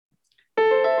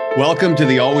Welcome to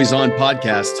the Always On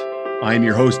podcast. I am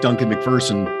your host, Duncan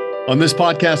McPherson. On this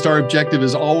podcast, our objective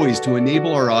is always to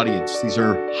enable our audience. These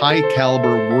are high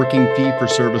caliber working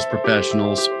fee-for-service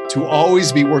professionals to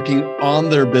always be working on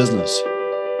their business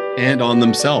and on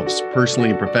themselves, personally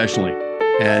and professionally.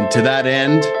 And to that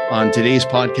end, on today's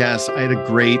podcast, I had a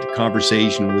great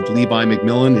conversation with Levi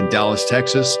McMillan in Dallas,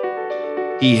 Texas.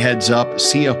 He heads up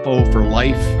CFO for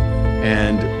Life,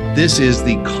 and this is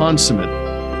the consummate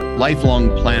lifelong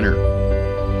planner.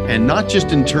 And not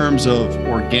just in terms of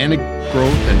organic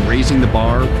growth and raising the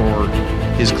bar for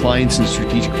his clients and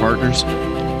strategic partners,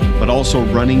 but also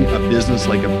running a business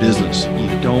like a business.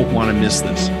 You don't want to miss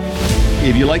this.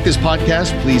 If you like this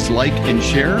podcast, please like and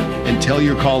share and tell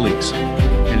your colleagues.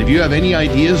 And if you have any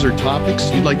ideas or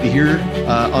topics you'd like to hear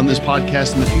on this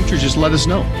podcast in the future, just let us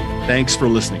know. Thanks for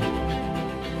listening.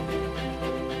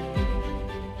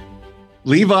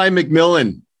 Levi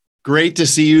McMillan, great to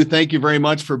see you. Thank you very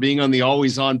much for being on the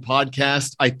Always On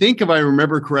podcast. I think if I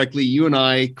remember correctly, you and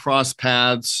I crossed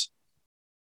paths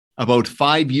about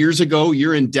 5 years ago.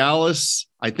 You're in Dallas.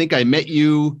 I think I met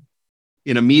you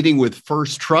in a meeting with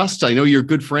First Trust. I know you're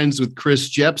good friends with Chris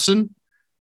Jepson.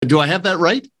 Do I have that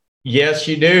right? Yes,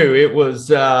 you do. It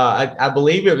was, I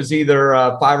believe it was either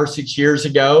 5 or 6 years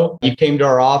ago. You came to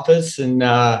our office and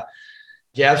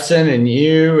Jepson and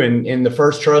you and the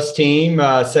First Trust team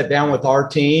sat down with our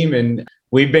team, and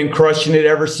we've been crushing it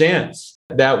ever since.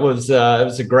 That was it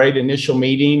was a great initial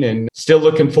meeting, and still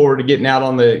looking forward to getting out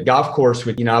on the golf course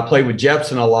with, I played with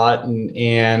Jepson a lot,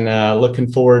 and looking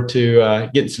forward to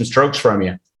getting some strokes from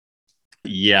you.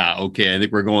 Yeah. Okay. I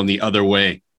think we're going the other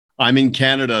way. I'm in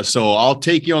Canada, so I'll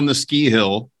take you on the ski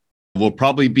hill. We'll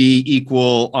probably be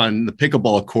equal on the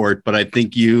pickleball court, but I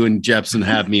think you and Jepson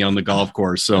have me on the golf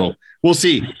course. So we'll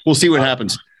see. We'll see what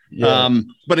happens. Yeah.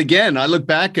 But again, I look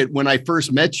back at when I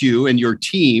first met you and your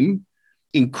team,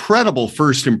 incredible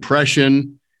first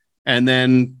impression. And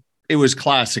then it was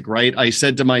classic, right? I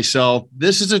said to myself,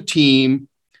 this is a team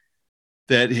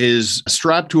that is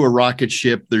strapped to a rocket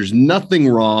ship. There's nothing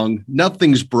wrong.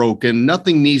 Nothing's broken.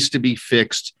 Nothing needs to be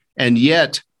fixed. And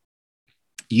yet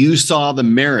you saw the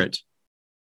merit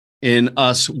in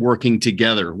us working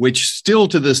together, which still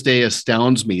to this day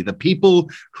astounds me. The people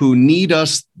who need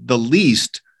us the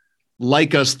least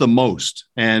like us the most.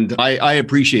 And I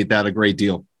appreciate that a great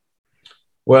deal.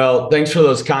 Well, thanks for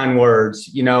those kind words.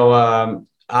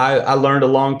 I learned a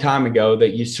long time ago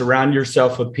that you surround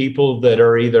yourself with people that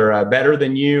are either better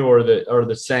than you or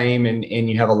the same, and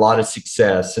you have a lot of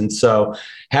success. And so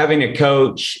having a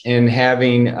coach and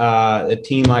having a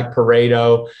team like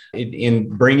Pareto in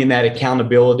bringing that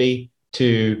accountability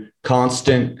to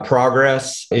constant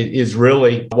progress is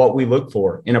really what we look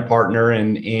for in a partner.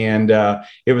 And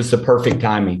it was the perfect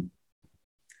timing.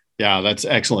 Yeah, that's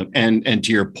excellent. And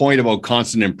to your point about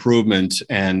constant improvement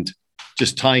and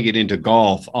just tying it into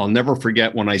golf, I'll never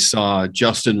forget when I saw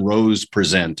Justin Rose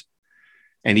present,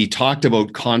 and he talked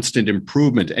about constant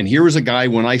improvement. And here was a guy,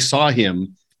 when I saw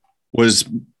him, was,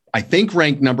 I think,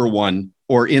 ranked number one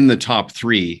or in the top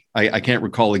three. I can't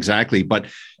recall exactly, but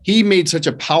he made such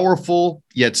a powerful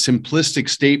yet simplistic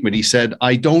statement. He said,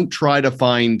 I don't try to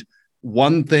find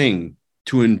one thing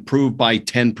to improve by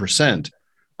 10%.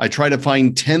 I try to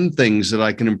find 10 things that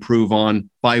I can improve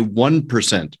on by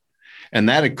 1%. And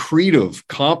that accretive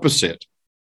composite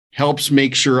helps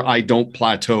make sure I don't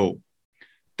plateau.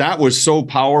 That was so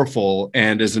powerful.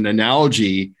 And as an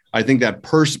analogy, I think that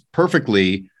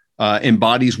perfectly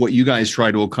embodies what you guys try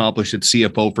to accomplish at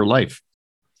CFO for Life.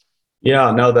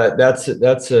 Yeah, no, that's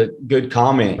a good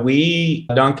comment. We,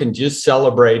 Duncan, just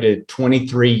celebrated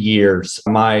 23 years.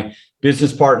 My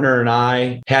business partner and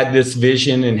I had this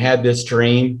vision and had this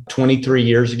dream 23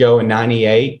 years ago in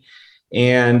 98.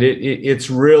 And it's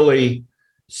really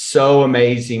so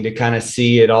amazing to kind of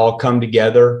see it all come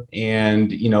together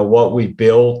and, what we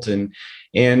built. And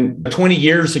 20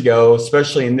 years ago,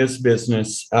 especially in this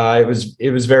business,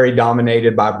 it was very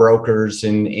dominated by brokers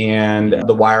and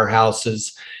the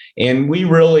wirehouses. And we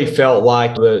really felt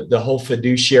like the whole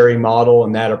fiduciary model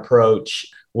and that approach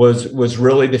was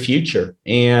really the future.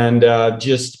 And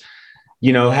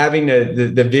having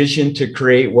the vision to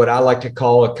create what I like to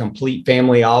call a complete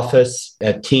family office,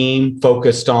 a team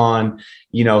focused on,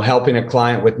 helping a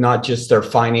client with not just their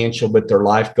financial, but their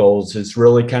life goals is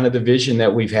really kind of the vision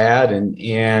that we've had.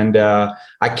 And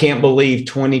I can't believe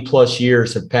 20 plus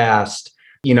years have passed.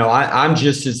 I'm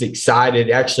just as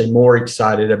excited, actually more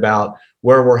excited about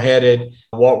where we're headed,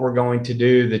 what we're going to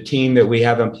do, the team that we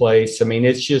have in place. I mean,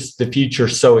 it's just the future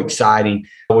so exciting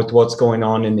with what's going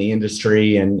on in the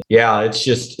industry. And yeah,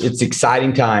 it's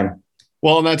exciting time.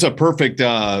 Well, and that's a perfect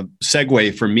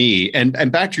segue for me.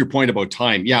 And back to your point about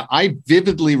time. Yeah, I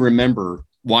vividly remember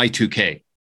Y2K.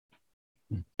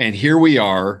 And here we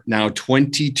are now,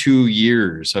 22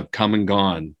 years have come and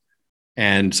gone.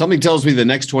 And something tells me the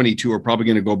next 22 are probably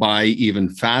going to go by even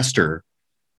faster.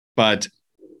 But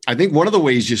I think one of the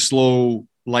ways you slow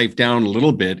life down a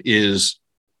little bit is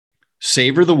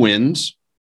savor the wins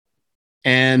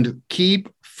and keep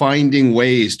finding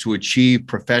ways to achieve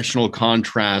professional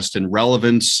contrast and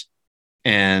relevance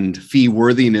and fee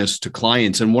worthiness to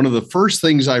clients. And one of the first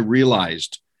things I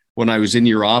realized when I was in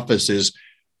your office is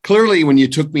clearly when you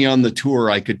took me on the tour,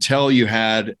 I could tell you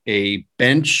had a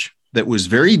bench that was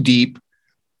very deep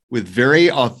with very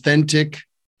authentic,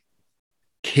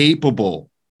 capable,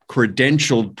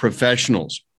 credentialed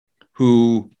professionals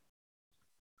who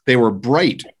they were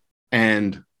bright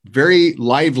and very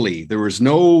lively. There was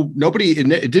nobody,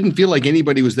 it didn't feel like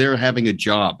anybody was there having a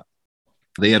job.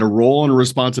 They had a role and a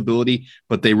responsibility,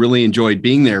 but they really enjoyed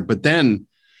being there. But then,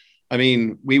 I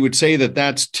mean, we would say that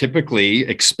that's typically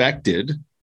expected,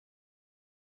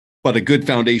 but a good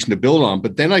foundation to build on.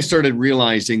 But then I started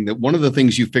realizing that one of the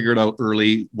things you figured out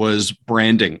early was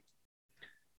branding.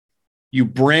 You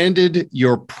branded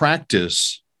your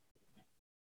practice,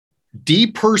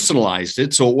 depersonalized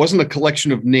it, so it wasn't a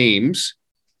collection of names.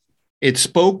 It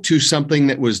spoke to something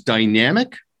that was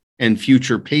dynamic and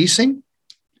future pacing,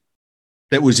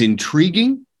 that was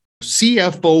intriguing.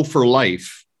 CFO for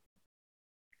life,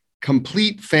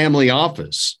 complete family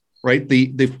office, right?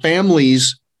 The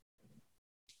family's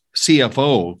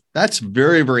CFO, that's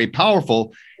very, very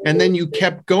powerful. And then you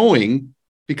kept going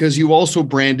because you also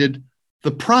branded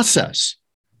the process.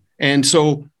 And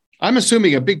so I'm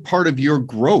assuming a big part of your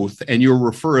growth and your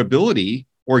referability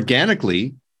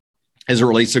organically, as it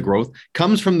relates to growth,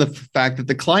 comes from the fact that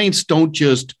the clients don't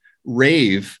just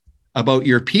rave about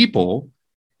your people.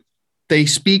 They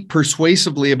speak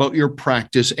persuasively about your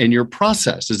practice and your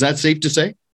process. Is that safe to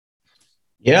say?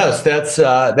 Yes,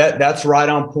 that's right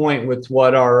on point with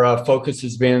what our focus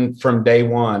has been from day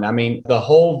one. I mean, the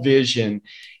whole vision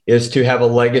is to have a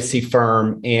legacy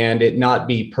firm and it not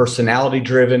be personality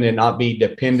driven and not be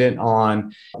dependent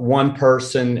on one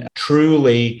person.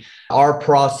 Truly, our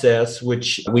process,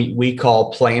 which we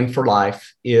call Plan for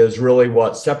Life, is really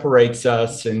what separates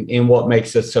us and what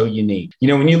makes us so unique. You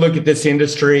know, when you look at this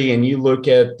industry and you look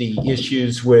at the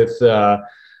issues with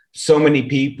so many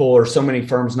people or so many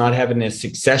firms not having a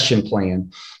succession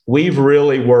plan, we've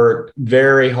really worked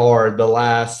very hard the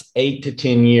last 8 to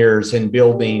 10 years in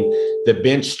building the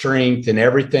bench strength and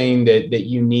everything that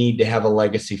you need to have a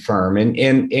legacy firm.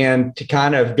 And to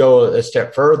kind of go a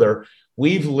step further,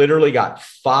 we've literally got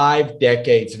 5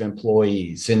 decades of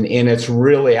employees and it's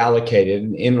really allocated.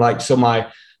 And so my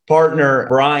partner,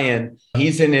 Brian,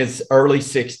 he's in his early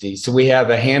 60s. So we have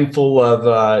a handful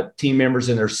of team members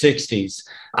in their 60s.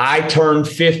 I turned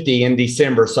 50 in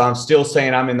December, so I'm still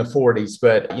saying I'm in the 40s,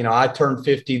 but I turned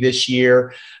 50 this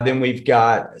year. Then we've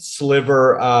got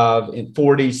sliver of in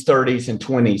 40s, 30s, and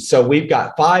 20s. So we've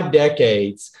got 5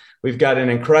 decades. We've got an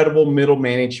incredible middle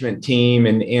management team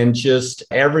and just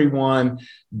everyone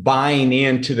buying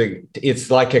into it's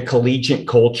like a collegiate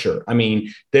culture. I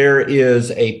mean, there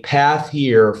is a path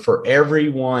here for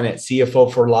everyone at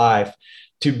CFO for Life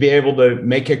to be able to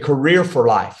make a career for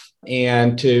life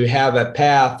and to have a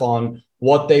path on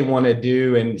what they want to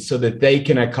do and so that they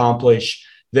can accomplish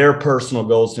their personal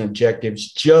goals and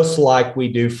objectives, just like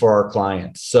we do for our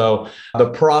clients. So the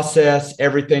process,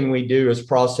 everything we do is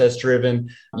process driven,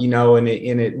 and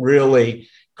it really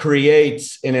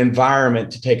creates an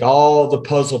environment to take all the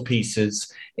puzzle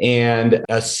pieces and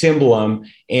assemble them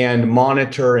and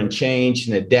monitor and change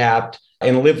and adapt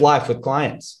and live life with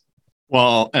clients.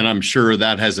 Well, and I'm sure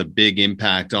that has a big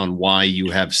impact on why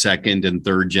you have second and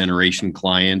third generation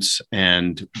clients.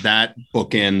 And that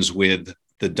bookends with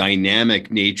the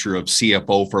dynamic nature of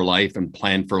CFO for Life and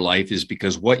Plan for Life is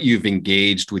because what you've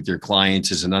engaged with your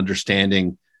clients is an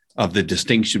understanding of the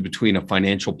distinction between a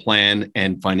financial plan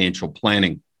and financial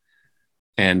planning.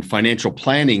 And financial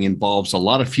planning involves a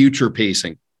lot of future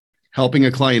pacing, helping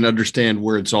a client understand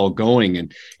where it's all going.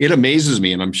 And it amazes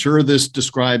me, and I'm sure this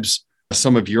describes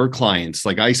some of your clients.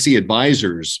 Like I see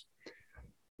advisors,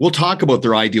 we'll talk about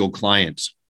their ideal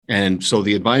clients. And so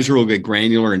the advisor will get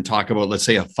granular and talk about, let's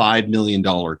say, a $5 million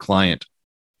client.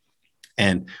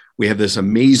 And we have this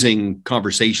amazing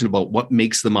conversation about what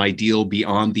makes them ideal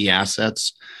beyond the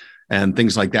assets and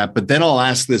things like that. But then I'll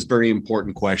ask this very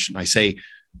important question. I say,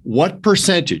 what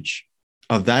percentage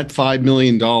of that $5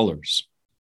 million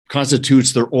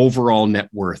constitutes their overall net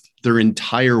worth, their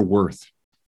entire worth?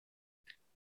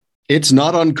 It's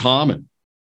not uncommon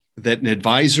that an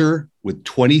advisor with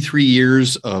 23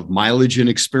 years of mileage and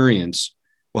experience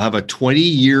will have a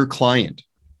 20-year client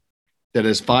that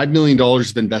has $5 million of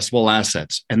investable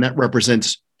assets, and that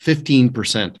represents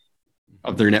 15%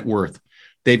 of their net worth.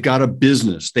 They've got a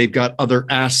business, they've got other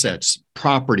assets,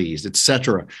 properties, et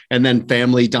cetera, and then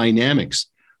family dynamics.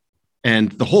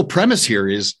 And the whole premise here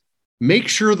is make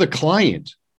sure the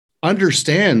client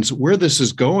understands where this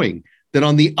is going, that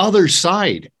on the other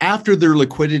side, after their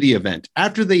liquidity event,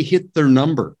 after they hit their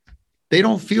number, they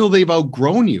don't feel they've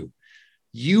outgrown you.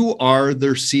 You are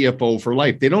their CFO for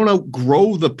life. They don't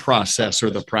outgrow the process or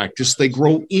the practice. They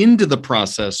grow into the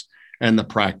process and the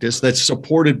practice that's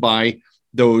supported by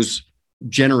those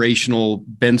generational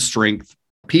bench strength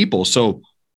people. So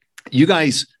you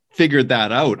guys figured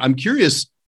that out. I'm curious,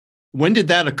 when did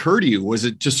that occur to you? Was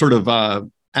it just sort of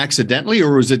accidentally,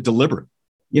 or was it deliberate?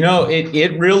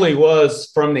 It really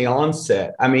was from the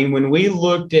onset. I mean, when we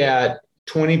looked at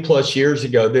 20 plus years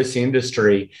ago, this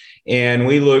industry, and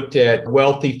we looked at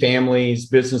wealthy families,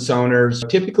 business owners,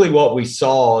 typically what we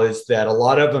saw is that a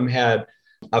lot of them had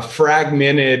a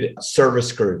fragmented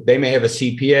service group. They may have a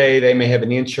CPA, they may have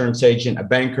an insurance agent, a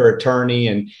banker, attorney,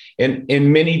 and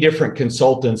many different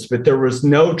consultants, but there was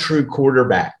no true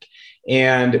quarterback.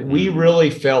 And we really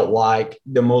felt like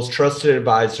the most trusted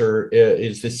advisor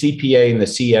is the CPA and the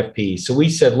CFP. So we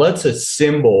said, let's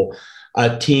assemble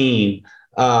a team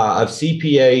of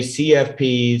CPAs,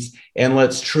 CFPs, and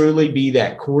let's truly be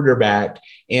that quarterback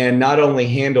and not only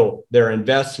handle their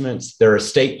investments, their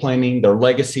estate planning, their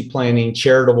legacy planning,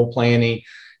 charitable planning,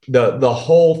 the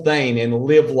whole thing, and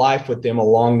live life with them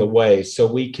along the way. So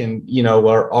we can,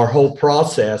 our whole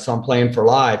process on Plan for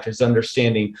Life is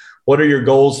understanding what are your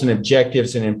goals and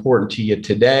objectives and important to you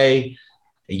today,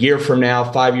 a year from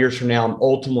now, 5 years from now, and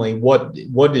ultimately what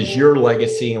is your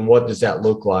legacy and what does that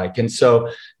look like? And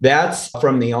so that's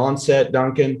from the onset,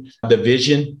 Duncan, the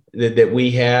vision that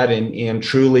we had and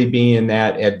truly being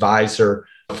that advisor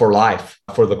for life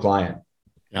for the client.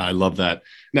 Yeah, I love that.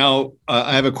 Now,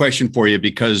 I have a question for you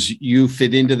because you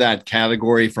fit into that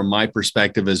category from my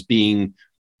perspective as being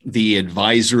the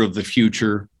advisor of the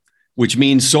future, which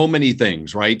means so many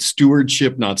things, right?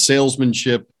 Stewardship, not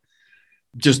salesmanship,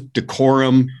 just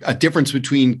decorum, a difference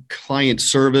between client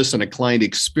service and a client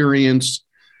experience,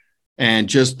 and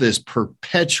just this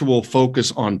perpetual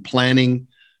focus on planning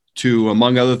to,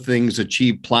 among other things,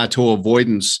 achieve plateau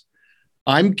avoidance.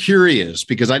 I'm curious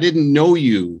because I didn't know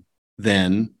you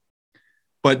then,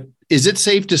 but is it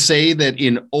safe to say that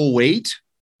in 2008,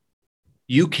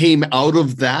 you came out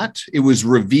of that? It was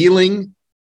revealing,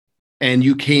 and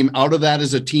you came out of that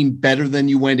as a team better than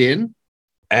you went in?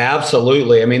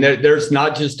 Absolutely. I mean, there's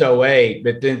not just 2008,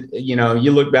 but then,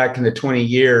 you look back in the 20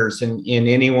 years and in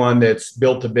anyone that's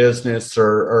built a business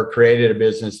or created a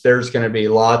business, there's going to be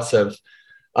lots of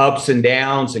ups and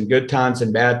downs and good times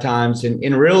and bad times.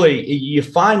 And really, you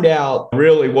find out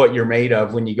really what you're made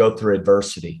of when you go through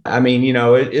adversity. I mean,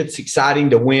 it's exciting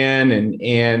to win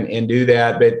and do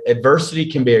that, but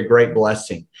adversity can be a great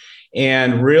blessing.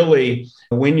 And really,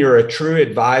 when you're a true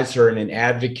advisor and an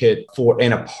advocate for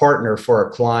and a partner for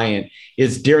a client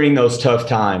is during those tough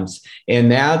times.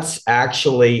 And that's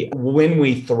actually when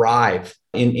we thrive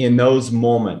in those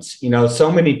moments.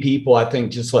 So many people, I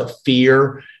think, just let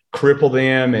fear cripple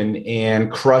them and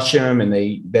crush them, and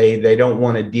they don't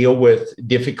want to deal with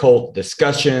difficult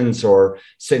discussions or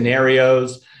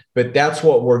scenarios. But that's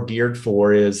what we're geared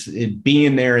for, is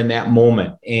being there in that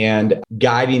moment and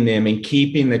guiding them and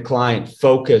keeping the client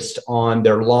focused on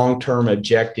their long-term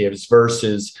objectives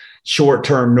versus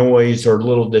short-term noise or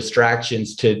little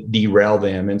distractions to derail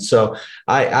them. And so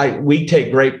we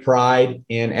take great pride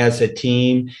in, as a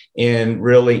team, in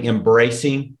really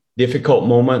embracing difficult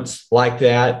moments like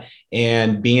that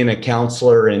and being a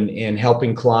counselor and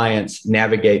helping clients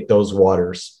navigate those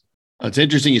waters. It's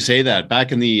interesting you say that.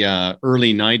 Back in the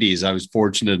early 90s, I was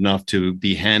fortunate enough to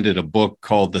be handed a book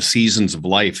called The Seasons of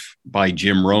Life by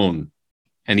Jim Rohn.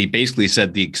 And he basically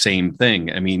said the same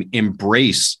thing. I mean,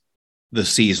 embrace the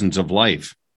seasons of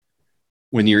life.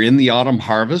 When you're in the autumn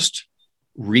harvest,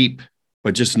 reap,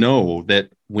 but just know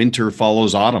that winter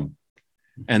follows autumn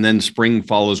and then spring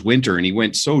follows winter. And he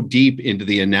went so deep into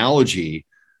the analogy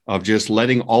of just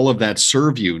letting all of that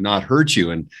serve you, not hurt you.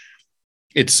 And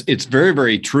it's very,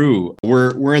 very true.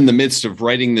 We're in the midst of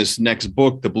writing this next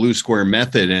book, The Blue Square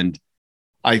Method. And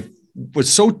I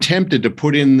was so tempted to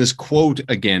put in this quote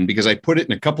again, because I put it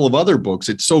in a couple of other books.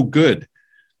 It's so good.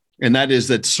 And that is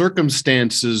that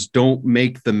circumstances don't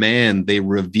make the man, they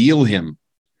reveal him.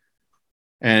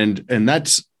 And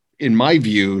that's, in my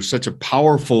view, such a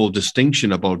powerful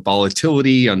distinction about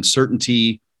volatility,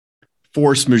 uncertainty,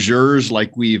 force majeures,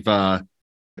 like we've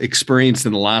experienced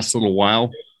in the last little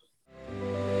while?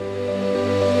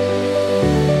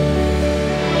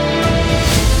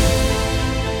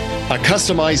 A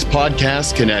customized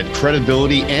podcast can add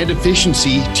credibility and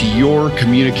efficiency to your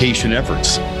communication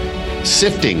efforts,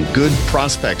 sifting good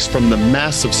prospects from the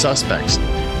mass of suspects,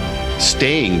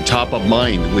 staying top of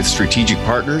mind with strategic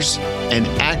partners, and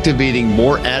activating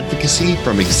more advocacy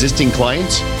from existing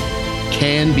clients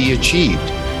can be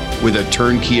achieved with a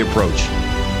turnkey approach.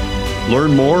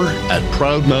 Learn more at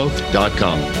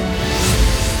proudmouth.com.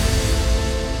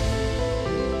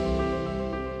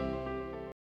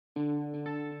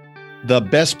 The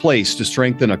best place to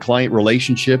strengthen a client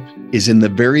relationship is in the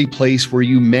very place where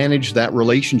you manage that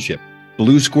relationship.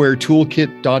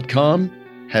 BlueSquareToolkit.com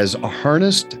has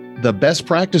harnessed the best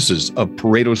practices of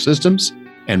Pareto systems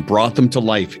and brought them to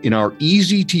life in our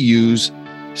easy-to-use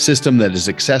system that is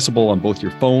accessible on both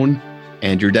your phone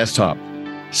and your desktop.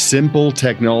 Simple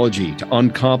technology to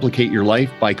uncomplicate your life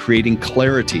by creating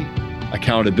clarity,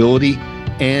 accountability,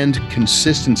 and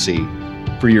consistency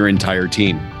for your entire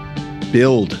team.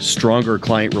 Build stronger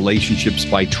client relationships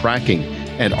by tracking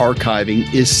and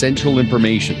archiving essential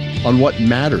information on what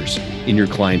matters in your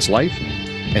client's life,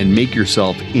 and make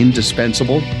yourself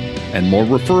indispensable and more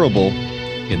referable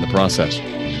in the process.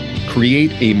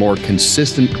 Create a more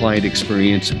consistent client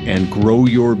experience and grow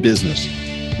your business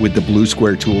with the Blue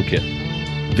Square Toolkit.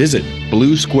 Visit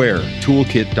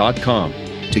BlueSquareToolkit.com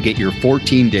to get your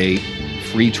 14-day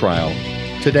free trial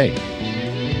today.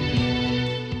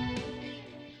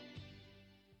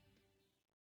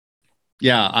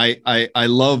 Yeah, I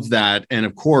love that. And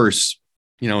of course,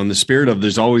 in the spirit of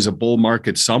there's always a bull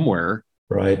market somewhere.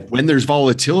 Right. When there's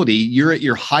volatility, you're at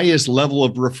your highest level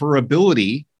of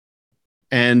referability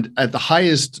and at the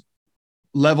highest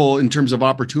level in terms of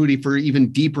opportunity for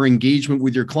even deeper engagement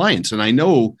with your clients. And I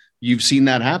know you've seen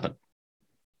that happen.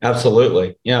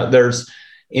 Absolutely. As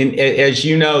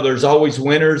there's always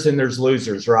winners and there's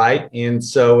losers, right? And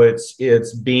so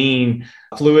it's being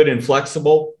fluid and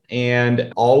flexible,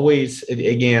 and always,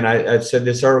 again, I've said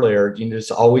this earlier,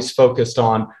 just always focused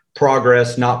on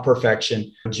progress, not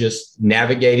perfection, just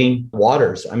navigating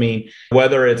waters. I mean,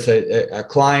 whether it's a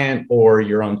client or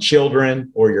your own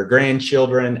children or your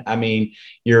grandchildren, I mean,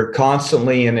 you're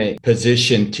constantly in a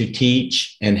position to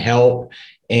teach and help.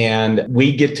 And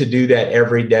we get to do that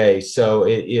every day. So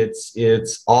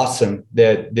it's awesome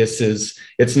that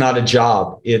it's not a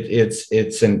job.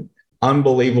 It's an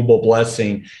unbelievable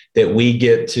blessing that we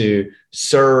get to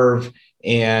serve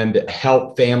and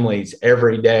help families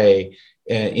every day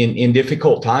in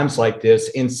difficult times like this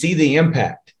and see the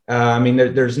impact.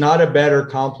 There's not a better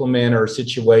compliment or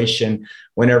situation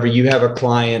whenever you have a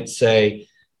client say,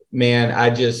 man,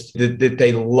 that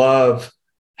they love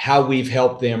how we've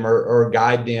helped them or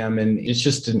guide them. And it's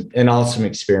just an awesome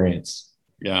experience.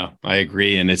 Yeah, I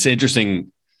agree. And it's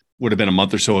interesting. Would have been a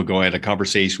month or so ago, I had a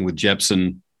conversation with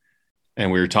Jepson,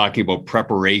 and we were talking about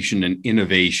preparation and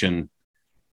innovation.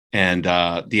 And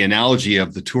the analogy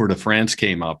of the Tour de France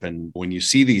came up. And when you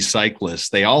see these cyclists,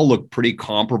 they all look pretty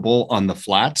comparable on the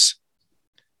flats,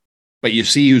 but you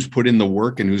see who's put in the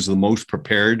work and who's the most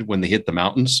prepared when they hit the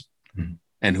mountains, mm-hmm.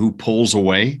 and who pulls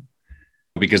away,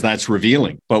 because that's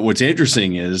revealing. But what's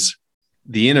interesting is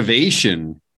the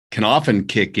innovation can often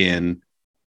kick in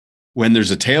when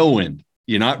there's a tailwind.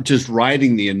 You're not just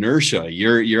riding the inertia.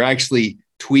 You're actually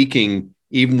tweaking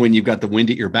even when you've got the wind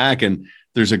at your back. And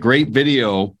there's a great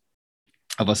video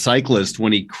of a cyclist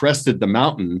when he crested the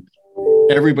mountain.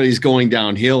 Everybody's going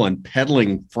downhill and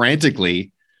pedaling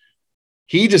frantically.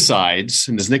 He decides,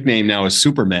 and his nickname now is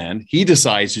Superman, he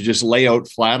decides to just lay out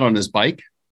flat on his bike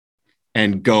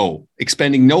and go,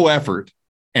 expending no effort,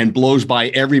 and blows by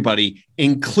everybody,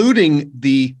 including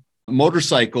the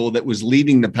motorcycle that was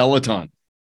leading the peloton.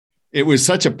 It was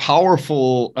such a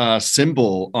powerful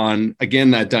symbol on,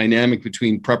 again, that dynamic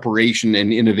between preparation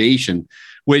and innovation,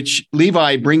 which,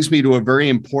 Levi, brings me to a very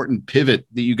important pivot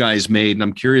that you guys made. And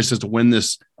I'm curious as to when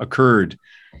this occurred.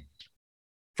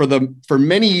 For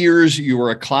many years, you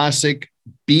were a classic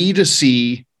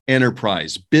B2C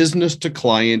enterprise, business to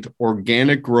client,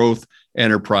 organic growth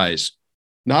enterprise.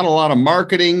 Not a lot of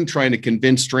marketing, trying to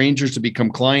convince strangers to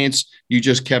become clients. You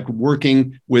just kept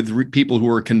working with people who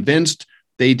were convinced.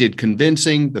 They did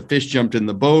convincing. The fish jumped in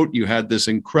the boat. You had this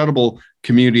incredible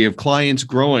community of clients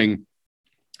growing.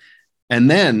 And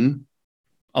then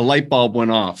a light bulb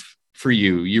went off for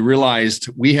you. You realized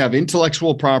we have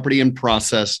intellectual property and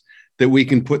process that we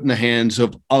can put in the hands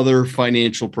of other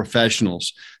financial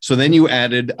professionals. So then you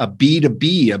added a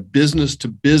B2B, a business to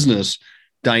business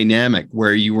dynamic,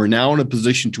 where you were now in a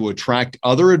position to attract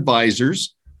other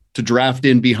advisors to draft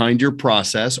in behind your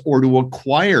process or to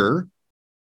acquire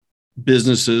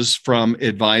businesses from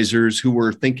advisors who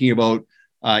were thinking about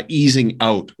easing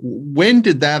out. When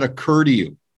did that occur to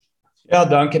you? Yeah,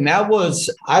 Duncan, that was,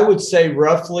 I would say,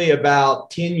 roughly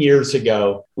about 10 years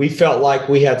ago. We felt like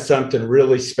we had something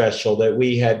really special that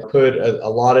we had put a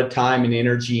lot of time and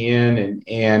energy in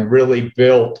and really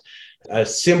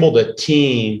assembled a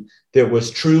team that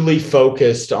was truly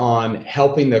focused on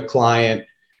helping the client,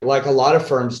 like a lot of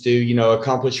firms do,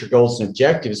 accomplish your goals and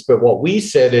objectives. But what we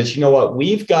said is,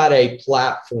 we've got a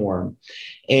platform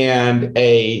and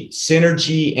a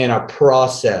synergy and a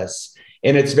process.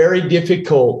 And it's very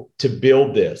difficult to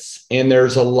build this. And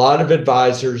there's a lot of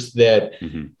advisors that,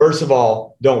 first of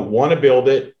all, don't want to build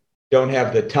it, don't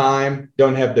have the time,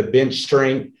 don't have the bench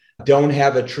strength, don't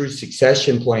have a true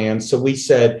succession plan. So we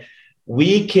said,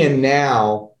 we can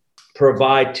now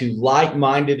provide to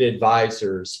like-minded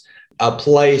advisors a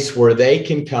place where they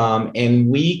can come and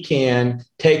we can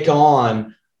take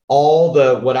on all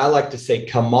the, what I like to say,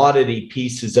 commodity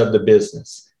pieces of the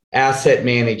business, asset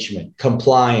management,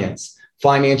 compliance,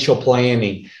 financial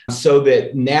planning, so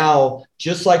that now,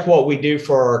 just like what we do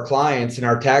for our clients, and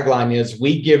our tagline is,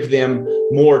 we give them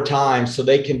more time so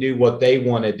they can do what they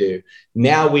want to do.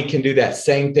 Now we can do that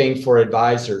same thing for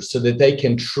advisors so that they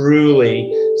can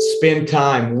truly spend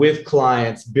time with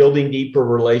clients, building deeper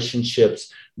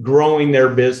relationships, growing their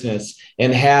business,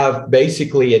 and have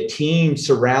basically a team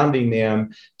surrounding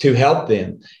them to help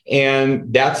them.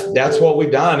 And that's what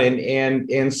we've done.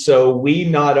 And so we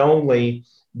not only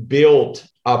built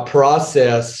a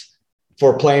process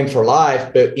for Plan for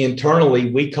Life, but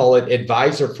internally we call it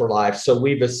Advisor for Life. So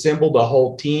we've assembled a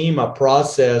whole team, a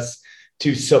process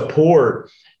to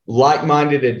support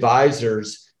like-minded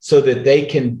advisors so that they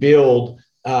can build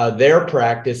their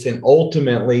practice. And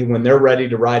ultimately, when they're ready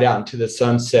to ride out into the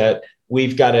sunset,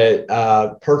 we've got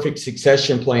a perfect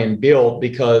succession plan built,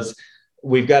 because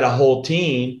we've got a whole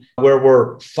team where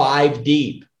we're 5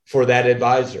 deep for that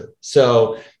advisor.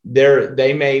 So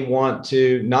they may want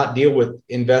to not deal with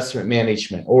investment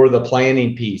management or the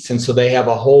planning piece. And so they have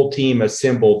a whole team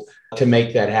assembled to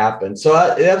make that happen. So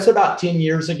that's about 10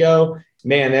 years ago.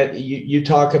 Man, you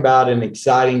talk about an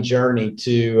exciting journey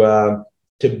to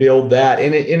build that.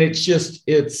 And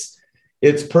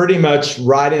it's pretty much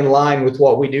right in line with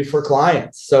what we do for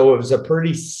clients. So it was a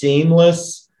pretty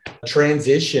seamless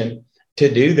transition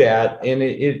to do that. And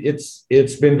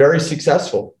it's been very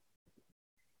successful.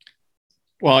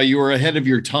 Well, you were ahead of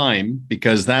your time,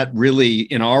 because that really,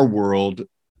 in our world,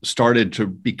 started to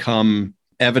become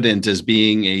evident as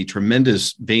being a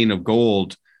tremendous vein of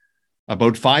gold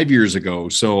about 5 years ago.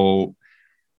 So,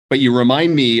 but you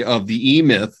remind me of the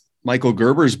E-Myth, Michael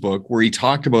Gerber's book, where he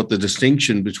talked about the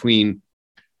distinction between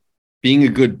being a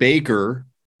good baker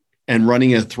and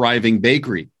running a thriving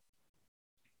bakery.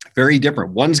 Very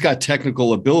different. One's got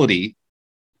technical ability.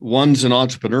 One's an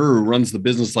entrepreneur who runs the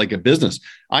business like a business.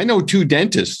 I know 2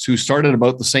 dentists who started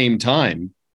about the same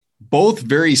time, both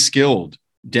very skilled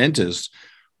dentists.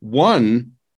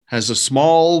 One has a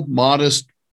small, modest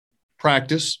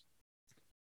practice,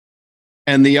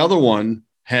 and the other one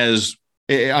has,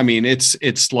 I mean,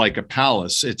 it's like a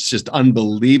palace. It's just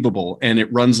unbelievable, and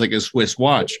it runs like a Swiss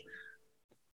watch.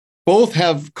 Both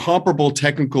have comparable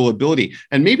technical ability,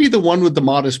 and maybe the one with the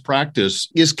modest practice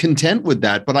is content with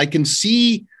that, but I can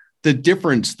see the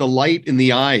difference, the light in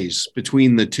the eyes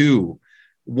between the two.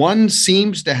 One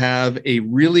seems to have a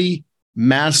really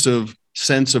massive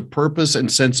sense of purpose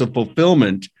and sense of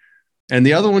fulfillment, and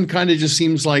the other one kind of just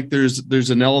seems like there's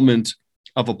an element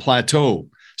of a plateau.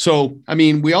 So, I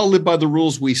mean, we all live by the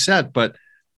rules we set, but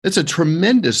it's a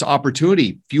tremendous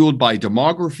opportunity fueled by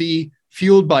demography,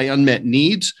 fueled by unmet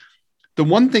needs. The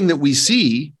one thing that we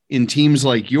see in teams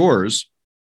like yours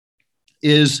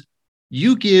is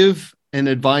you give an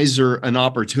advisor an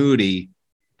opportunity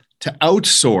to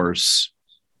outsource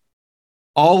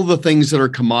all the things that are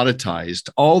commoditized,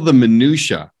 all the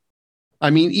minutia. I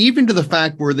mean, even to the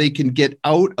fact where they can get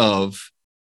out of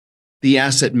the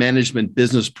asset management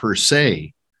business per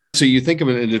se. So you think of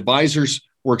it, an advisor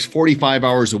works 45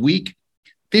 hours a week,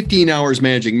 15 hours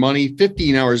managing money,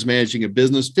 15 hours managing a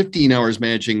business, 15 hours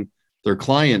managing their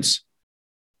clients.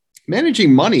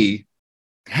 Managing money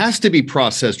has to be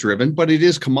process driven, but it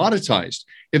is commoditized.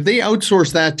 If they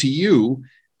outsource that to you,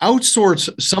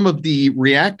 outsource some of the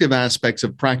reactive aspects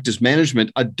of practice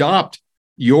management, adopt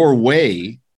your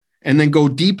way, and then go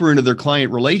deeper into their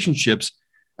client relationships,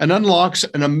 and unlocks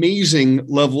an amazing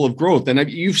level of growth. And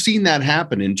you've seen that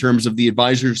happen in terms of the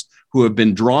advisors who have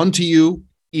been drawn to you,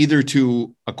 either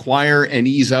to acquire and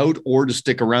ease out or to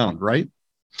stick around, right?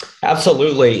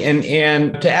 Absolutely.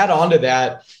 And to add on to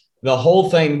that, the whole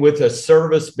thing with a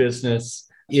service business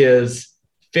is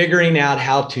figuring out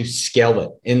how to scale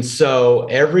it. And so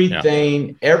every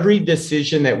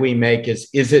decision that we make is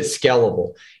it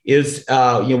scalable?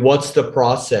 What's the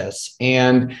process?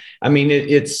 And I mean,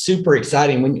 it's super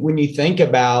exciting when you think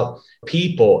about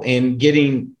people and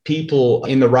getting people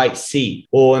in the right seat.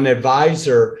 Well, an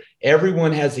advisor,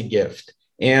 everyone has a gift.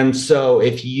 And so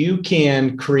if you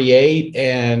can create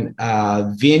an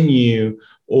venue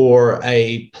or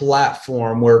a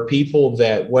platform where people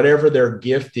that whatever their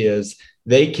gift is,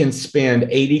 they can spend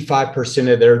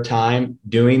 85% of their time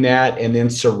doing that and then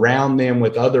surround them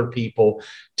with other people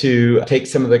to take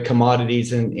some of the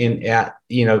commodities and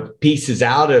pieces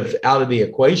out of the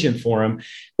equation for them.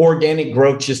 Organic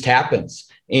growth just happens.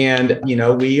 And,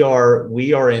 we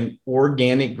are an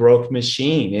organic growth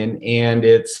machine, and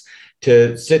it's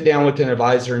to sit down with an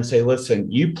advisor and say,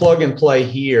 listen, you plug and play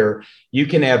here, you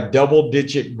can have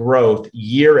double-digit growth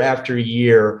year after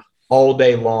year all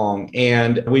day long.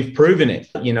 And we've proven it,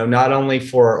 not only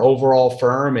for our overall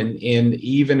firm and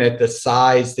even at the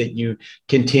size that you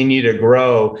continue to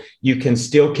grow, you can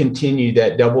still continue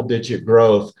that double-digit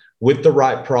growth with the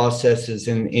right processes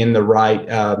and in the right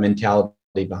mentality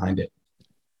behind it.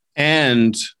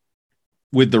 And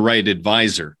with the right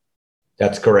advisor.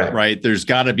 That's correct. Right. There's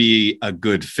got to be a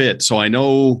good fit. So I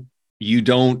know you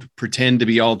don't pretend to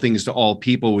be all things to all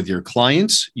people with your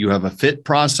clients. You have a fit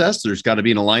process. There's got to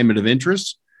be an alignment of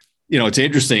interests. It's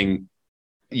interesting.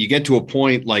 You get to a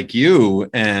point like you,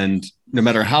 and no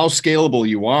matter how scalable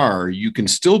you are, you can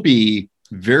still be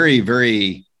very,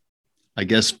 very, I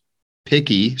guess,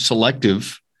 picky,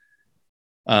 selective.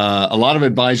 A lot of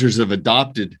advisors have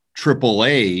adopted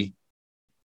AAA,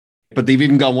 but they've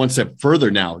even gone one step further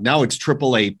now. Now it's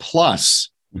AAA plus.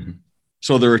 Mm-hmm.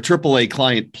 So they're a AAA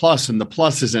client plus, and the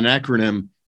plus is an acronym,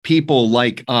 people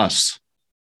like us,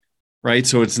 right?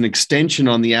 So it's an extension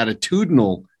on the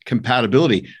attitudinal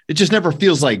compatibility. It just never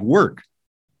feels like work,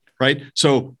 right?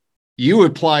 So you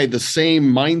apply the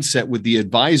same mindset with the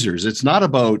advisors. It's not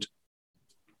about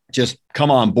just come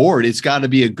on board. It's got to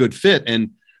be a good fit.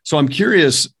 And so I'm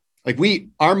curious,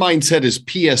 our mindset is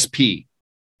PSP.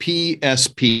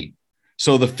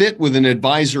 So the fit with an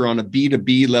advisor on a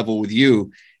B2B level with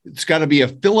you, it's got to be a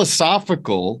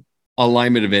philosophical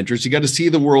alignment of interest. You got to see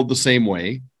the world the same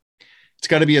way. It's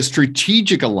got to be a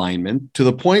strategic alignment to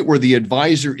the point where the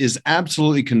advisor is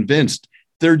absolutely convinced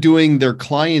they're doing their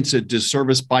clients a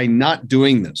disservice by not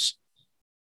doing this,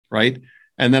 right?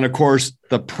 And then, of course,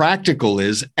 the practical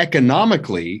is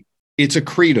economically, it's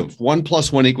accretive. 1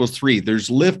 + 1 = 3. There's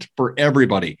lift for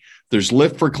everybody. There's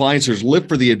lift for clients. There's lift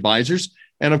for the advisors.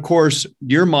 And of course,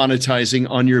 you're monetizing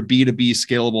on your B2B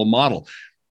scalable model.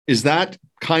 Is that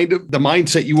kind of the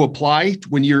mindset you apply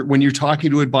when you're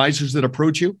talking to advisors that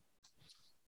approach you?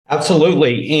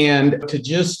 Absolutely. And to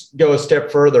just go a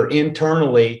step further,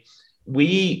 internally,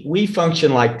 we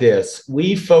function like this.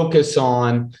 We feel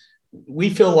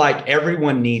like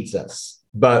everyone needs us,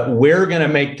 but we're going to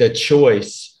make the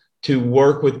choice to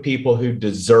work with people who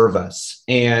deserve us.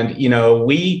 And,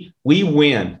 we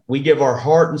win. We give our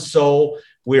heart and soul.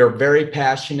 We are very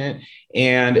passionate.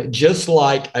 And just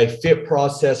like a fit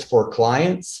process for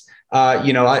clients,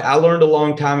 I learned a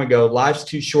long time ago, life's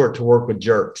too short to work with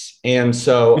jerks. And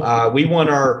so we want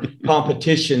our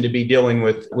competition to be dealing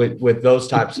with those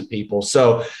types of people.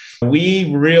 So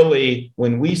we really,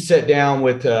 when we sit down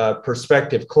with a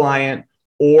prospective client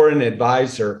or an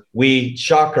advisor, we,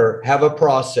 shocker, have a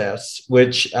process,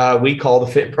 which we call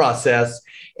the fit process.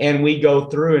 And we go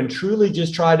through and truly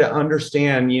just try to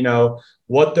understand,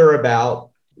 what they're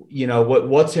about,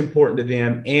 what's important to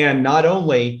them. And not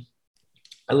only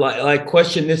like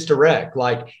question this direct,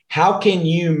 like, how can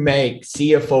you make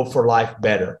CFO for Life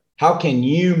better? How can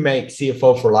you make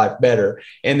CFO for Life better?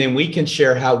 And then we can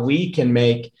share how we can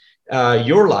make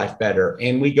your life better.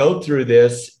 And we go through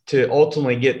this to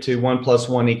ultimately get to 1 +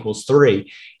 1 =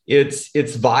 3.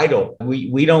 It's vital.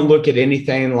 We don't look at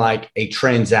anything like a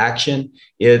transaction.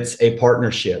 It's a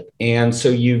partnership. And so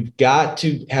you've got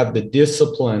to have the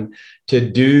discipline to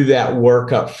do that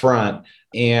work up front.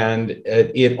 And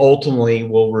it ultimately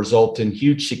will result in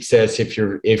huge success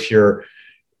if you're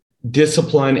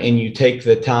disciplined and you take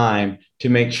the time to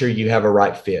make sure you have a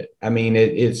right fit. I mean,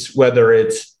 it's whether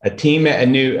it's a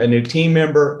new team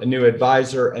member, a new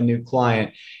advisor, a new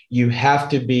client, you have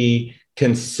to be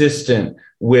consistent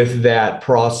with that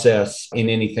process in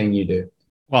anything you do.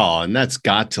 Well, and that's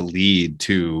got to lead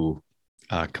to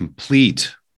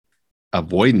complete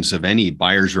avoidance of any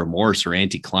buyer's remorse or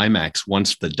anticlimax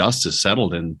once the dust is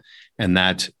settled and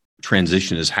that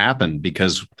transition has happened,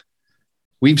 because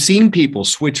we've seen people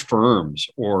switch firms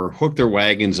or hook their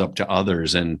wagons up to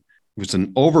others. And It was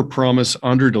an overpromise,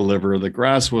 underdeliver. The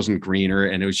grass wasn't greener,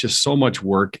 and it was just so much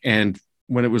work. And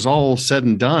when it was all said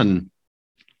and done,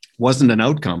 wasn't an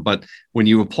outcome. But when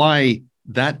you apply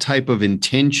that type of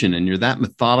intention and you're that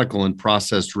methodical and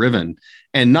process driven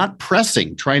and not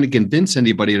pressing, trying to convince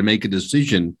anybody to make a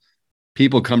decision,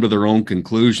 people come to their own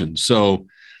conclusions. So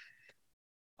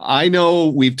I know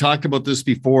we've talked about this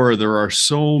before. There are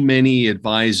so many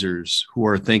advisors who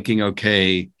are thinking,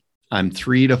 okay, I'm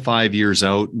 3 to 5 years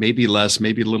out, maybe less,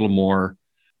 maybe a little more.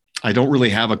 I don't really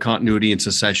have a continuity and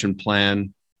succession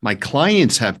plan. My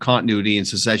clients have continuity and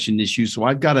succession issues, so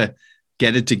I've got to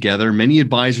get it together. Many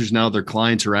advisors now, their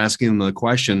clients are asking them the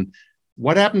question,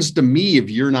 what happens to me if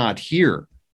you're not here?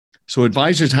 So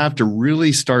advisors have to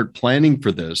really start planning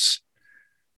for this.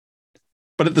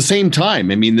 But at the same time,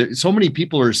 I mean, so many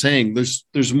people are saying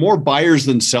there's more buyers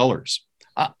than sellers.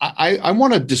 I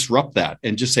want to disrupt that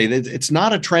and just say that it's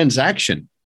not a transaction.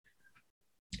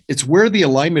 It's where the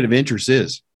alignment of interest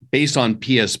is based on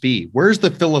PSP. Where's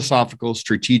the philosophical,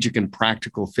 strategic, and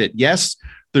practical fit? Yes,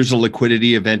 there's a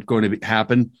liquidity event going to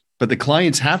happen, but the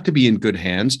clients have to be in good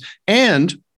hands.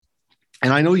 And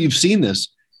I know you've seen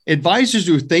this, advisors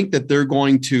who think that they're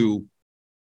going to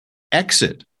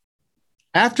exit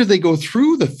after they go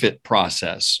through the fit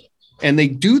process and they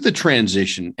do the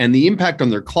transition and the impact on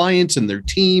their clients and their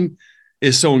team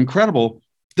is so incredible,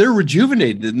 they're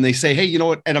rejuvenated and they say, hey, you know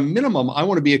what, at a minimum, I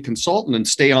want to be a consultant and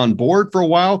stay on board for a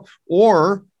while,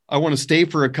 or I want to stay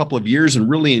for a couple of years and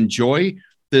really enjoy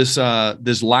this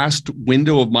last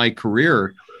window of my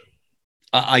career.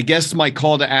 I guess my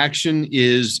call to action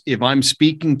is, if I'm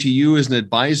speaking to you as an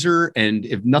advisor, and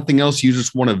if nothing else, you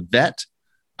just want to vet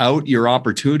out your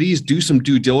opportunities, do some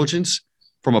due diligence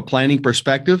from a planning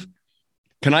perspective.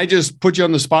 Can I just put you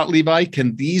on the spot, Levi?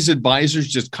 Can these advisors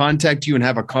just contact you and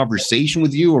have a conversation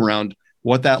with you around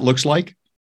what that looks like?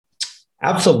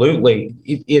 Absolutely.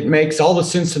 It makes all the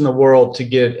sense in the world to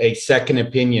get a second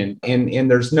opinion, and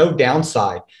there's no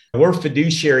downside. We're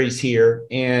fiduciaries here,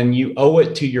 and you owe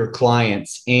it to your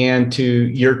clients and to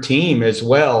your team as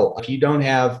well. If you don't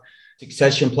have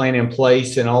succession plan in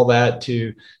place and all that,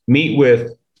 to meet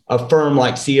with a firm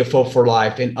like CFO for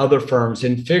Life and other firms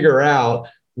and figure out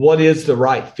what is the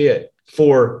right fit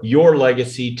for your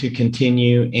legacy to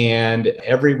continue and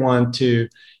everyone to,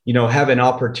 have an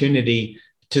opportunity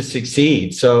to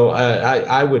succeed. So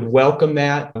I would welcome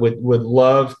that, would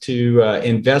love to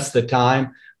invest the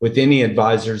time with any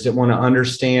advisors that want to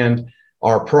understand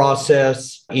our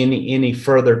process, any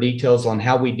further details on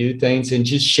how we do things, and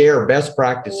just share best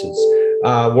practices.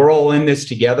 We're all in this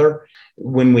together.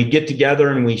 When we get together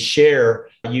and we share,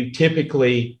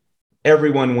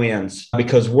 everyone wins,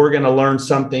 because we're going to learn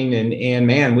something, and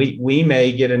man, we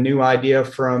may get a new idea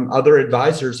from other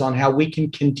advisors on how we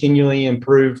can continually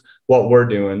improve what we're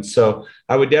doing. So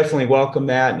I would definitely welcome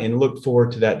that and look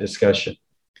forward to that discussion.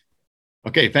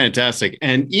 Okay, fantastic.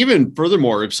 And even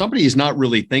furthermore, if somebody is not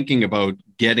really thinking about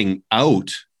getting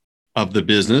out of the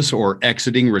business or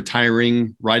exiting,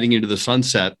 retiring, riding into the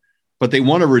sunset, but they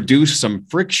want to reduce some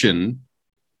friction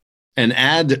and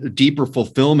add deeper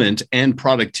fulfillment and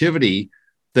productivity,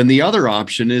 then the other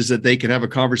option is that they can have a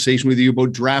conversation with you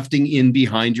about drafting in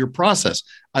behind your process,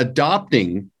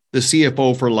 adopting the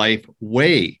CFO for Life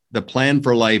way, the Plan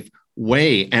for Life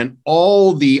way, and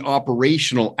all the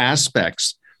operational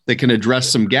aspects that can address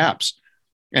some gaps.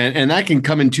 And that can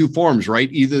come in two forms, right?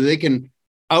 Either they can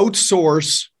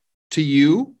outsource to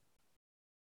you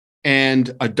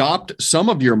and adopt some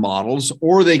of your models,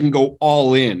 or they can go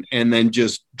all in and then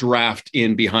just draft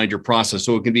in behind your process.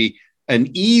 So it can be an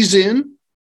ease in,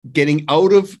 getting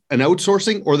out of an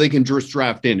outsourcing, or they can just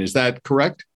draft in. Is that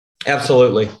correct?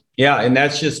 Absolutely. Yeah. And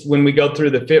that's just when we go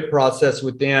through the fit process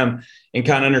with them and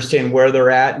kind of understand where they're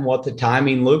at and what the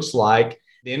timing looks like,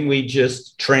 then we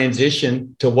just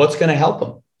transition to what's going to help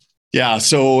them. Yeah.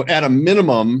 So at a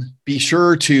minimum, be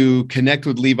sure to connect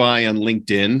with Levi on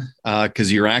LinkedIn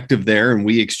because you're active there and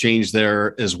we exchange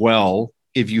there as well.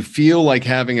 If you feel like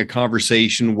having a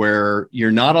conversation where you're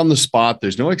not on the spot,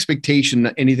 there's no expectation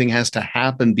that anything has to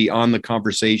happen beyond the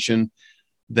conversation,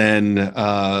 then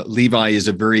Levi is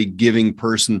a very giving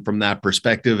person from that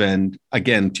perspective. And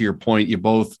again, to your point, you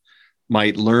both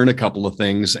might learn a couple of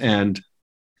things. And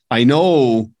I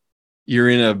know you're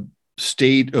in a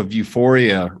state of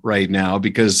euphoria right now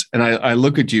because, and I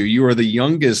look at you, you are the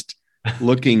youngest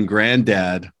looking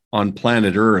granddad on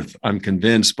planet Earth, I'm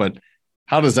convinced, but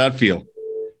how does that feel?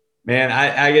 Man,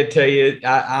 I got to tell you,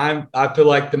 I feel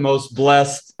like the most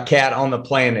blessed cat on the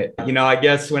planet. I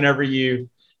guess whenever you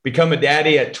become a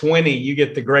daddy at 20, you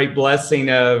get the great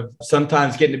blessing of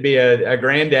sometimes getting to be a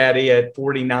granddaddy at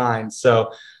 49.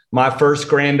 So My first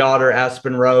granddaughter,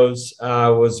 Aspen Rose,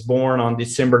 was born on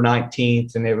December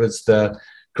 19th, and it was the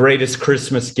greatest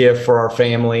Christmas gift for our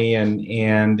family.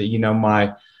 And you know,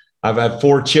 I've had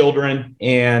 4 children,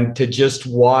 and to just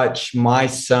watch my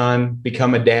son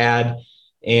become a dad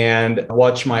and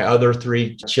watch my other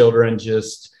 3 children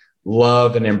just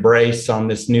love and embrace on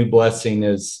this new blessing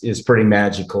is pretty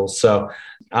magical. So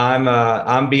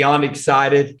I'm beyond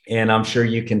excited, and I'm sure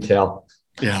you can tell.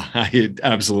 Yeah, I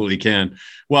absolutely can.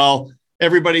 Well,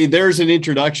 everybody, there's an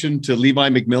introduction to Levi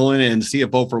McMillan and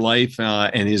CFO for Life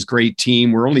and his great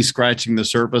team. We're only scratching the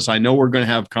surface. I know we're going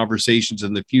to have conversations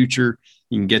in the future.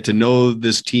 You can get to know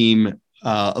this team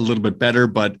a little bit better,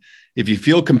 but if you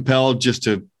feel compelled just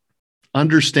to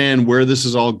understand where this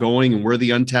is all going and where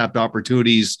the untapped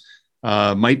opportunities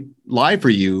might lie for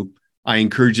you, I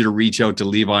encourage you to reach out to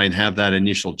Levi and have that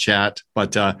initial chat.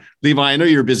 But Levi, I know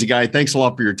you're a busy guy. Thanks a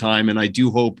lot for your time. And I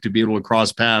do hope to be able to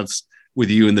cross paths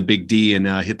with you in the Big D and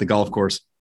hit the golf course.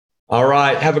 All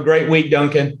right. Have a great week,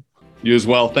 Duncan. You as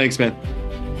well. Thanks, man.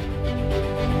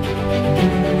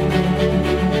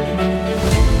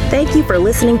 Thank you for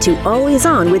listening to Always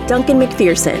On with Duncan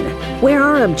McPherson, where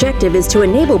our objective is to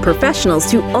enable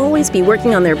professionals to always be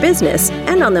working on their business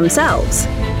and on themselves.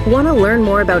 Want to learn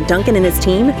more about Duncan and his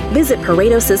team? Visit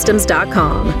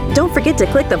ParetoSystems.com. Don't forget to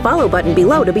click the follow button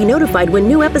below to be notified when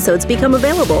new episodes become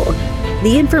available.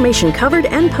 The information covered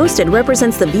and posted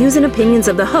represents the views and opinions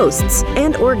of the hosts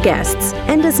and/or guests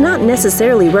and does not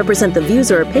necessarily represent the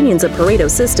views or opinions of Pareto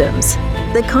Systems.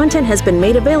 The content has been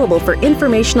made available for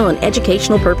informational and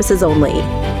educational purposes only.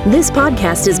 This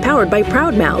podcast is powered by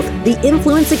Proudmouth, the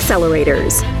Influence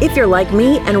Accelerators. If you're like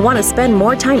me and want to spend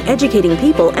more time educating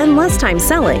people and less time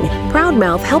selling,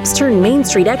 Proudmouth helps turn Main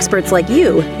Street experts like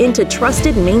you into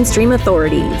trusted mainstream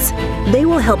authorities. They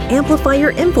will help amplify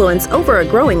your influence over a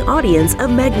growing audience of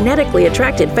magnetically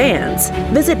attracted fans.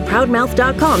 Visit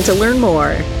proudmouth.com to learn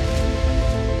more.